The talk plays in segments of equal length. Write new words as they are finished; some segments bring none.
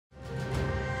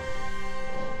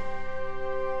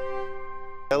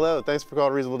Hello, thanks for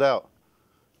calling Reasonable Doubt.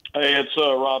 Hey, it's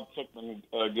Rob Fickman.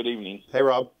 Good evening. Hey,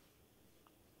 Rob.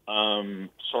 Sorry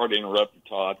to interrupt you,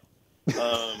 Todd.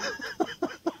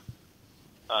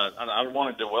 I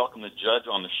wanted to welcome the judge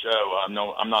on the show. I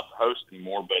know I'm not the host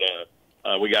anymore,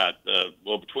 but we got,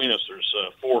 well, between us, there's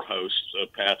 4 hosts,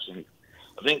 Pat, and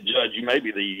I think, Judge, you may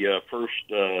be the first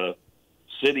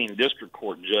sitting district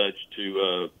court judge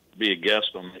to be a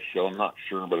guest on this show. I'm not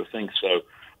sure, but I think so.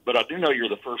 But I do know you're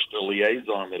the first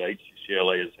liaison that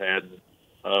HCCLA has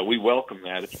had. We welcome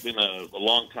that. It's been a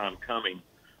long time coming.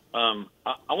 I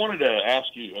wanted to ask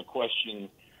you a question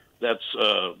that's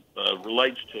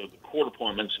relates to the court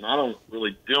appointments, and I don't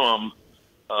really do them,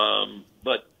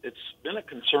 but it's been a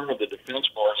concern of the defense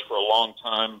bars for a long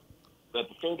time that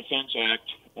the Fair Defense Act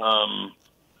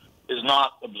is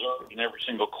not observed in every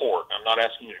single court. I'm not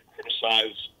asking you to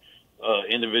criticize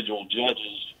individual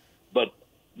judges, but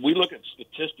we look at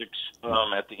statistics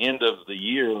at the end of the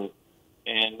year,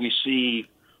 and we see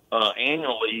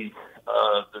annually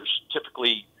there's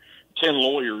typically 10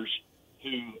 lawyers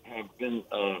who have been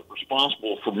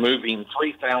responsible for moving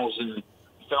 3,000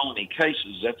 felony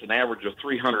cases. That's an average of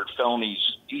 300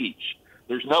 felonies each.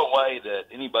 There's no way that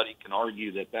anybody can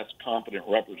argue that that's competent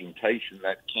representation.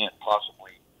 That can't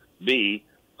possibly be.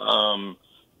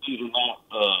 These are not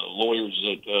lawyers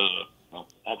that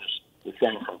I'll just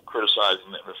refrain from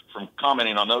criticizing them, from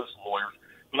commenting on those lawyers.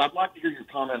 But I'd like to hear your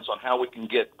comments on how we can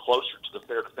get closer to the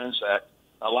Fair Defense Act.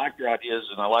 I like your ideas,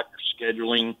 and I like your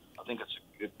scheduling. I think it's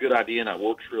a good idea, and it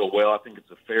works real well. I think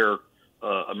it's a fair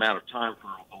amount of time for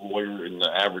a lawyer in the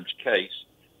average case.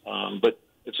 But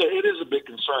it is a big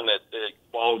concern that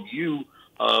while you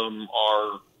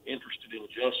are interested in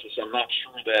justice, I'm not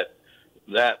sure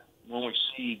that when we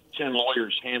see 10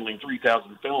 lawyers handling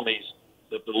 3,000 felonies,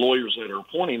 that the lawyers that are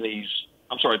appointing these,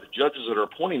 the judges that are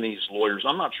appointing these lawyers,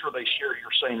 I'm not sure they share your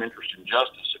same interest in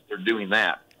justice if they're doing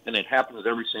that. And it happens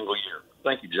every single year.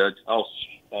 Thank you, Judge. I'll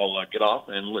get off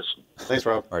and listen. Thanks,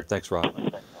 Rob. All right, thanks, Rob.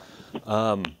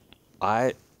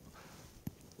 I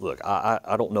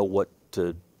don't know what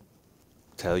to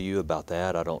tell you about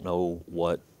that. I don't know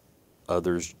what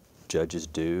others judges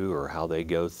do or how they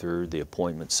go through the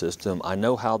appointment system. I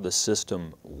know how the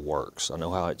system works. I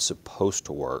know how it's supposed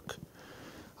to work.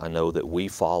 I know that we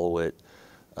follow it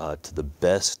to the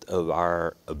best of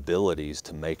our abilities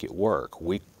to make it work.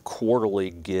 We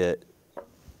quarterly get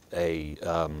the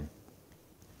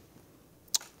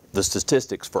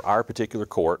statistics for our particular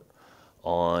court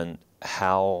on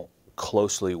how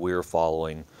closely we're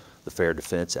following the Fair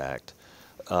Defense Act.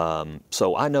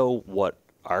 So I know what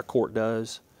our court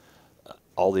does.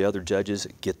 All the other judges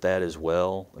get that as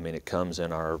well. I mean, it comes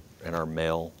in our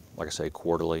mail, like I say,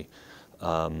 quarterly.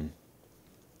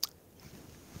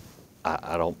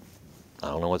 I don't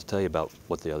know what to tell you about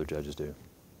what the other judges do.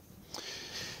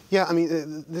 Yeah, I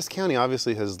mean, this county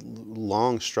obviously has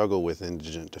long struggled with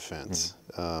indigent defense.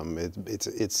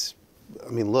 It's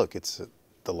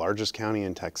the largest county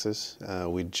in Texas.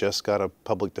 We just got a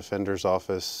public defender's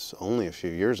office only a few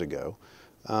years ago.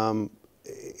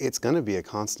 It's going to be a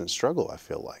constant struggle, I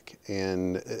feel like,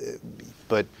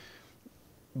 but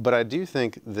I do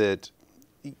think that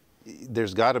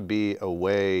there's got to be a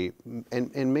way,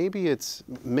 and maybe it's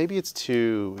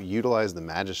to utilize the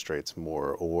magistrates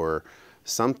more or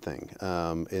something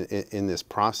in this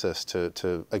process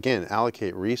to again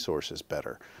allocate resources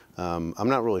better. I'm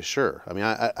not really sure. I mean,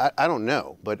 I don't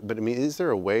know, but I mean, is there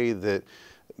a way that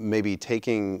maybe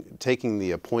taking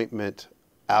the appointment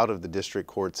out of the district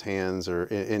court's hands, or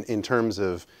in terms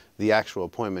of the actual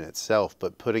appointment itself,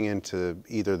 but putting into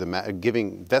either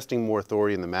vesting more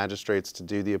authority in the magistrates to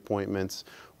do the appointments,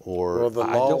 or well, the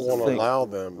law won't allow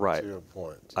them to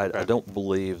appoint. I don't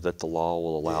believe that the law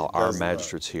will allow our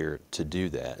magistrates here to do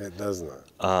that. It does not.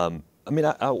 I mean,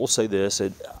 I will say this: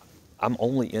 I'm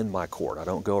only in my court. I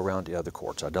don't go around to other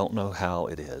courts. I don't know how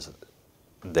it is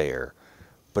there,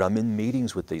 but I'm in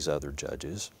meetings with these other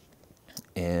judges,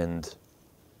 and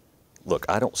look,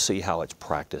 I don't see how it's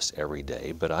practiced every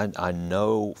day, but I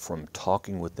know from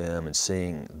talking with them and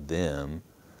seeing them,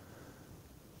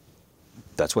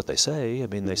 that's what they say. I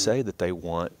mean, they say that they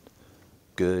want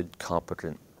good,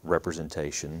 competent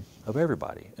representation of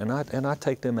everybody. And I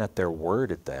take them at their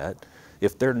word at that.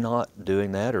 If they're not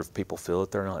doing that, or if people feel that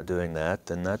they're not doing that,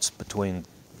 then that's between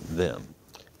them.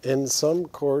 And some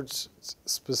courts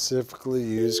specifically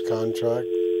use contract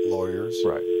lawyers.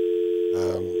 Right.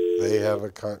 They have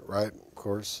of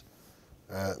course.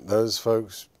 Those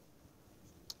folks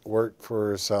work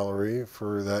for a salary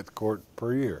for that court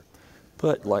per year.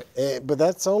 But but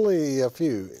that's only a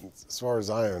few, as far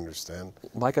as I understand.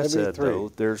 Like I said,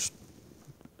 though,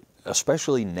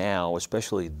 especially now,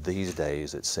 especially these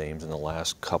days, it seems, in the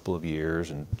last couple of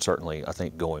years, and certainly I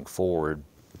think going forward,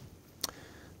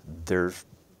 there's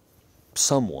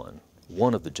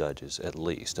one of the judges at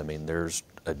least. I mean, there's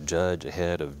a judge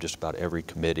ahead of just about every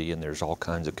committee, and there's all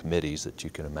kinds of committees that you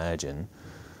can imagine.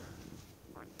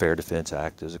 Fair Defense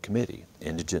Act is a committee.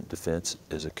 Indigent Defense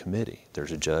is a committee.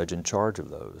 There's a judge in charge of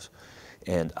those.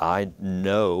 And I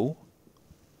know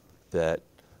that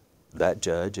that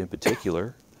judge in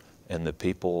particular and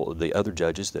the other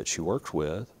judges that she works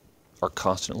with are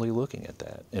constantly looking at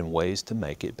that in ways to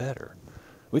make it better.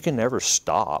 We can never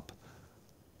stop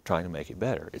trying to make it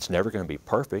better. It's never going to be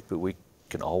perfect, but we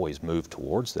can always move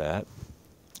towards that,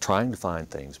 trying to find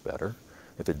things better.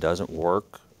 If it doesn't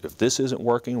work, if this isn't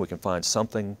working, we can find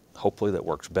something hopefully that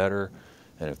works better.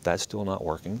 And if that's still not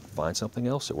working, find something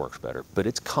else that works better. But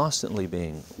it's constantly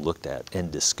being looked at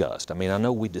and discussed. I mean, I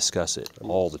know we discuss it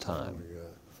all the time.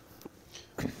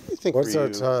 What's our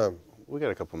time? We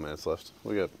got a couple minutes left.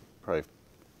 We got probably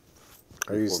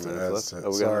I used to ask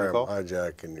that. Sorry, I'm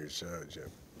hijacking your show,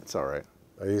 Jim. It's all right.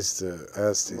 I used to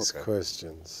ask these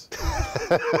questions.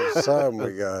 There's time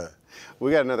we got.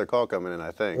 We got another call coming in,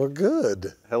 I think. Well,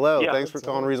 good. Hello. Yeah, thanks for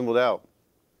calling Reasonable Doubt.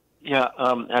 Yeah,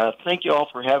 thank you all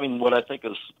for having what I think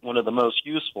is one of the most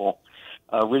useful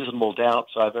reasonable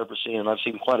doubts I've ever seen, and I've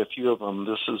seen quite a few of them.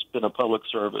 This has been a public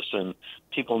service, and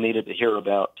people needed to hear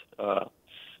about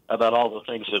all the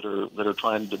things that are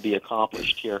trying to be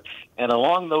accomplished here. And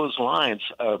along those lines,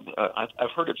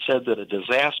 I've heard it said that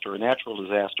a natural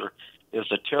disaster, is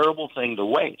a terrible thing to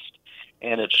waste.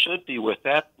 And it should be with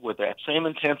that same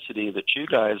intensity that you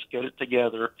guys get it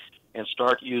together and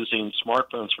start using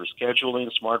smartphones for scheduling,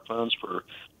 smartphones for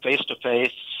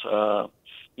face-to-face, all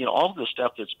of the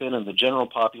stuff that's been in the general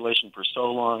population for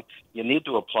so long. You need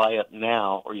to apply it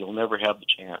now, or you'll never have the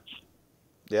chance.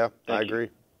 Yeah, I agree.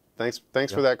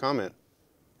 Thanks for that comment.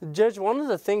 Judge, one of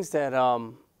the things that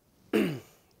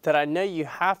that I know you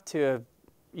have to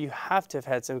have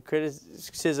had some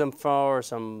criticism for, or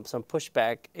some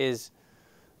pushback is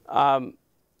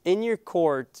in your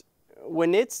court,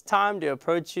 when it's time to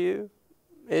approach you,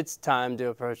 it's time to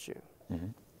approach you. Mm-hmm.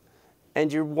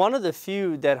 And you're one of the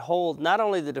few that hold not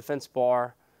only the defense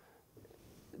bar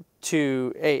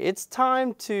to, hey, it's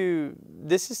time to,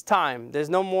 this is time. There's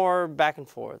no more back and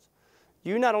forth.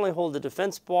 You not only hold the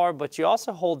defense bar, but you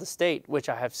also hold the state, which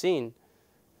I have seen,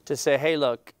 to say, hey,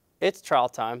 look, it's trial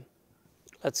time.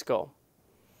 Let's go.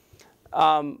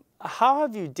 How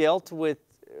have you dealt with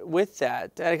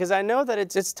that? Because I know that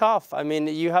it's tough. I mean,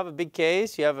 you have a big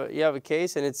case, you have a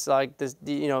case, and it's like this,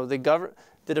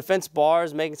 the defense bar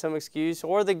is making some excuse,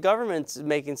 or the government's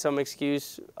making some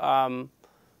excuse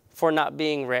for not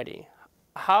being ready.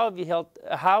 How have you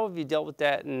dealt with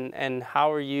that, and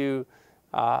how are you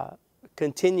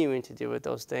continuing to deal with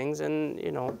those things? And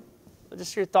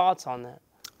just your thoughts on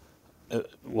that.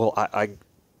 Well,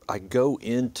 I go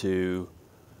into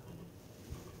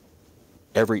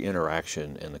every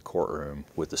interaction in the courtroom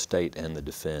with the state and the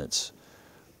defense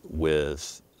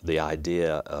with the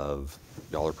idea of,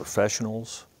 y'all are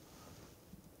professionals.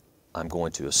 I'm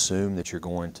going to assume that you're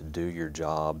going to do your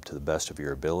job to the best of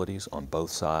your abilities on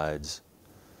both sides,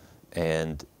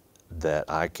 and that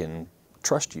I can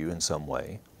trust you in some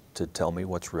way to tell me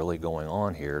what's really going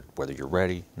on here, whether you're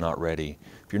ready, not ready.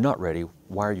 If you're not ready,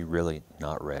 why are you really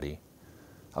not ready?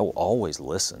 I will always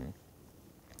listen.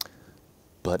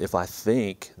 But if I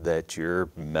think that you're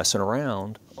messing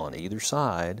around on either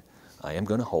side, I am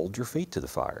going to hold your feet to the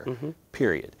fire,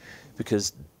 period.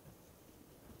 Because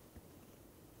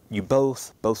you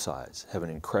both sides have an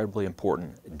incredibly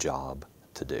important job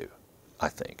to do, I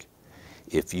think.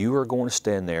 If you are going to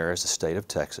stand there as the state of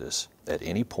Texas at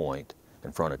any point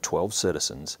in front of 12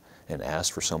 citizens and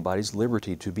ask for somebody's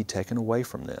liberty to be taken away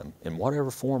from them in whatever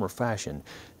form or fashion,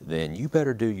 then you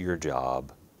better do your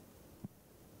job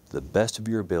to the best of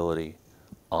your ability,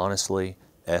 honestly,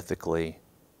 ethically,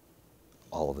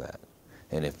 all of that.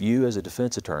 And if you as a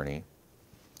defense attorney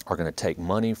are going to take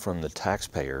money from the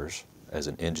taxpayers as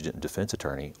an indigent defense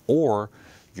attorney, or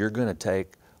you're going to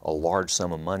take a large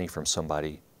sum of money from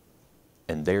somebody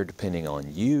and they're depending on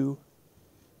you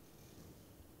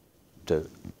to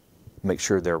make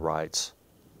sure their rights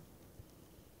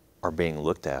are being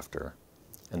looked after,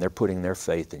 and they're putting their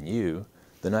faith in you,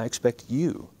 then I expect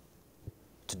you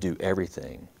to do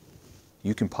everything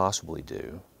you can possibly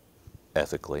do,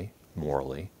 ethically,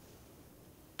 morally,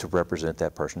 to represent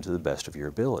that person to the best of your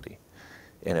ability.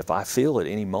 And if I feel at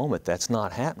any moment that's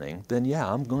not happening, then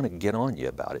yeah, I'm going to get on you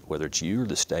about it, whether it's you or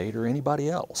the state or anybody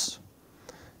else.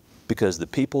 Because the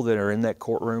people that are in that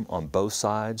courtroom on both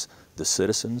sides, the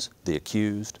citizens, the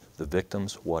accused, the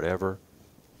victims, whatever,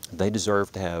 They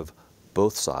deserve to have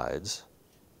both sides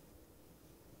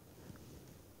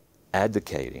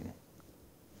advocating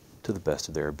to the best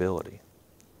of their ability.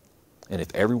 And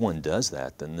if everyone does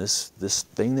that, then this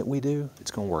thing that we do,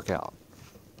 it's going to work out.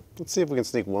 Let's see if we can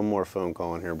sneak one more phone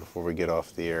call in here before we get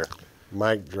off the air.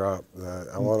 Mic drop.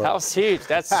 That was huge.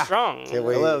 That's strong.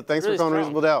 Hello, thanks really for calling strong.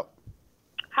 Reasonable Doubt.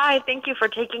 Hi, thank you for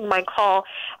taking my call.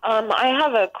 I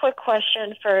have a quick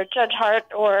question for Judge Hart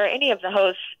or any of the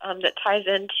hosts that ties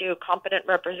into competent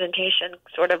representation,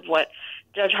 sort of what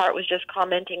Judge Hart was just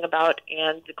commenting about,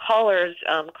 and the caller's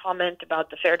comment about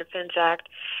the Fair Defense Act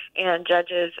and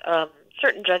judges,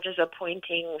 certain judges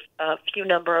appointing a few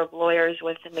number of lawyers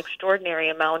with an extraordinary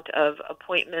amount of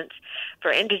appointments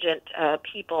for indigent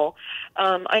people.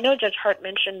 I know Judge Hart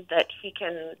mentioned that he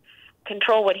can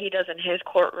control what he does in his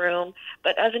courtroom,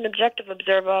 but as an objective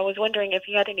observer, I was wondering if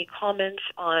he had any comments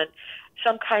on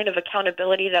some kind of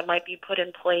accountability that might be put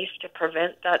in place to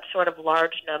prevent that sort of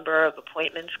large number of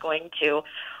appointments going to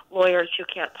lawyers who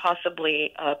can't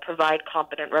possibly provide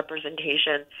competent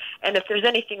representation, and if there's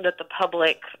anything that the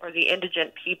public or the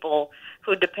indigent people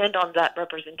who depend on that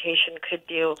representation could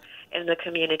do in the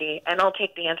community. And I'll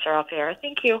take the answer off air.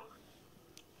 Thank you.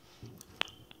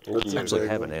 I actually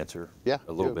have an answer. Yeah,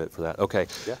 a little bit for that. Okay.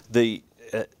 Yeah.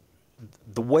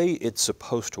 The way it's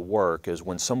supposed to work is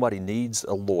when somebody needs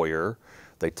a lawyer,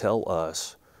 they tell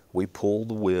us, we pull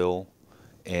the wheel,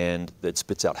 and it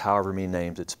spits out however many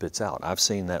names it spits out. I've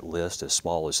seen that list as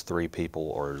small as 3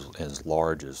 people or as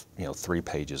large as 3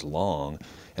 pages long.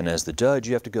 And as the judge,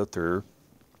 you have to go through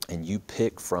and you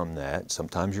pick from that.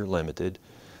 Sometimes you're limited.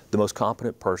 The most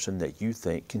competent person that you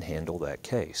think can handle that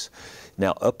case.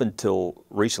 Now, up until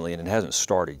recently, and it hasn't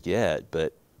started yet,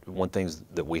 but one thing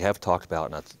that we have talked about,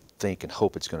 and I think and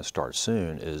hope it's going to start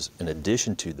soon, is in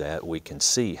addition to that, we can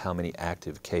see how many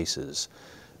active cases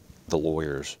the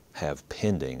lawyers have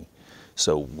pending,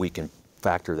 so we can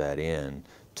factor that in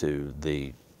to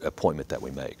the appointment that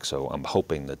we make. So I'm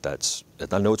hoping that's,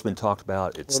 I know it's been talked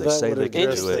about, they say they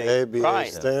can do it. ABA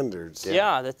Right. standards.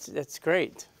 Yeah, that's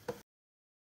great.